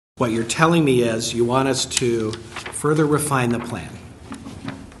what you're telling me is you want us to further refine the plan,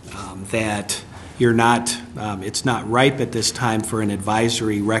 that you're not, it's not ripe at this time for an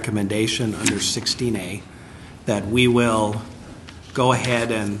advisory recommendation under 16A, that we will go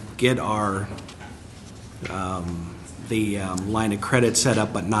ahead and get our line of credit set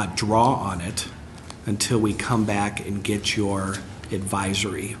up but not draw on it until we come back and get your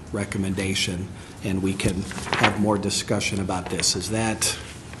advisory recommendation, and we can have more discussion about this. Is that,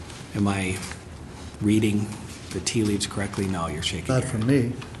 am I reading the tea leaves correctly? No, you're shaking your Not head. from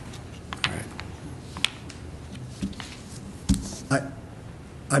me. All right.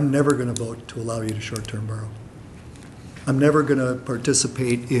 I'm never going to vote to allow you to short-term borrow. I'm never going to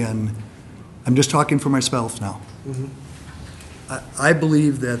participate in, I'm just talking for myself now. I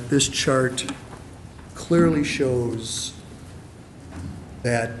believe that this chart clearly shows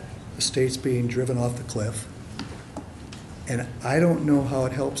that the state's being driven off the cliff, and I don't know how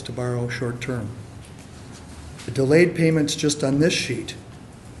it helps to borrow short-term. The delayed payments just on this sheet,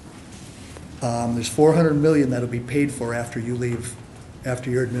 there's $400 million that'll be paid for after you leave,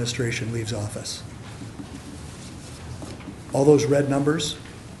 after your administration leaves office. All those red numbers,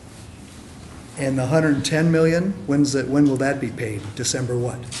 and the $110 million, when will that be paid? December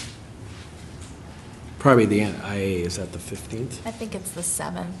what? Probably the end. Is that the 15th? I think it's the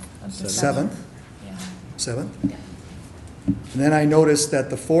 7th. Of the 7th? Yeah. 7th? Yeah. And then I noticed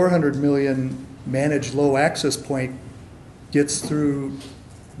that the $400 million managed low access point gets through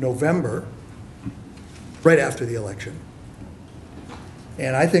November, right after the election.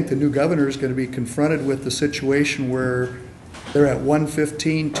 And I think the new governor is going to be confronted with the situation where they're at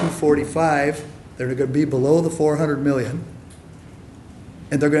 115, 245, they're going to be below the 400 million,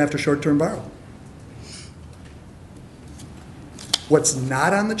 and they're going to have to short-term borrow. What's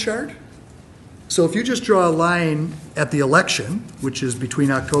not on the chart? So if you just draw a line at the election, which is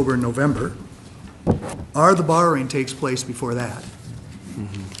between October and November, the borrowing takes place before that.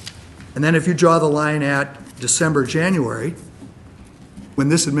 And then if you draw the line at December, January, when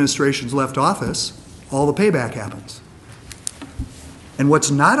this administration's left office, all the payback happens. And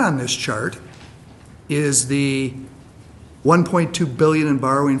what's not on this chart is the $1.2 billion in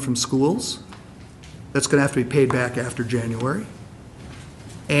borrowing from schools. That's going to have to be paid back after January.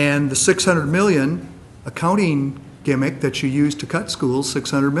 And the $600 million accounting gimmick that you use to cut schools,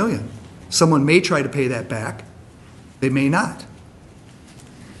 $600 million. Someone may try to pay that back. They may not.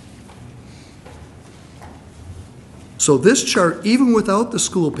 So this chart, even without the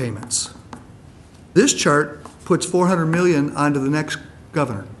school payments, this chart puts $400 million onto the next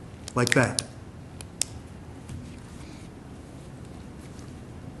governor, like that.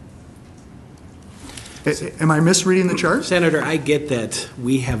 Am I misreading the chart? Senator, I get that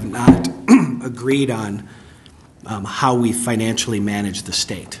we have not agreed on how we financially manage the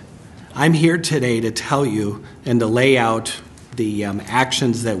state. I'm here today to tell you and to lay out the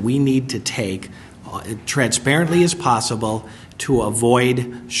actions that we need to take transparently as possible to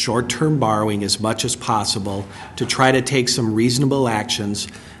avoid short-term borrowing as much as possible, to try to take some reasonable actions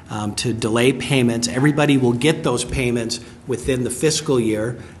to delay payments. Everybody will get those payments within the fiscal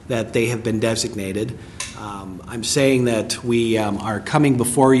year that they have been designated. I'm saying that we are coming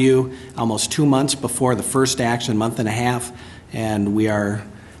before you almost 2 months before the first action, month and a half, and we are,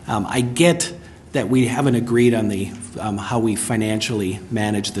 I get that we haven't agreed on the how we financially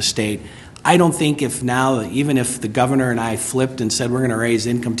manage the state. I don't think if now, even if the governor and I flipped and said we're going to raise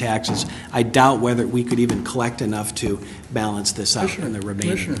income taxes, I doubt whether we could even collect enough to balance this out in the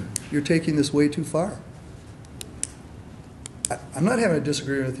remaining. Commissioner, you're taking this way too far. I'm not having a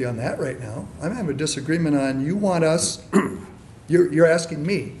disagreement with you on that right now. I'm having a disagreement on you want us, you're asking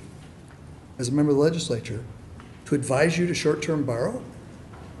me, as a member of the legislature, to advise you to short-term borrow?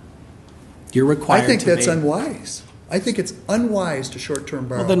 You're required to. I think that's unwise. I think it's unwise to short-term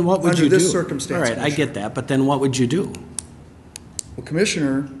borrow. Well, then what would you do? Under this circumstance. All right, I get that, but then what would you do? Well,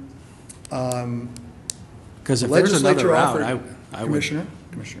 Commissioner, because if there's another route, I would.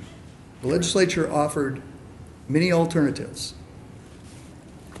 Commissioner, the legislature offered many alternatives.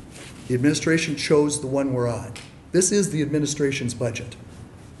 The administration chose the one we're on. This is the administration's budget.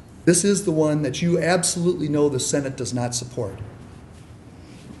 This is the one that you absolutely know the Senate does not support.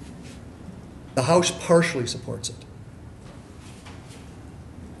 The House partially supports it.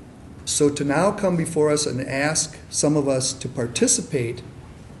 So to now come before us and ask some of us to participate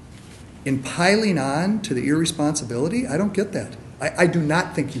in piling on to the irresponsibility, I don't get that. I do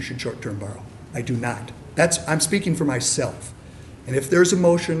not think you should short-term borrow. I do not. I'm speaking for myself. And if there's a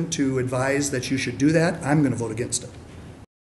motion to advise that you should do that, I'm going to vote against it.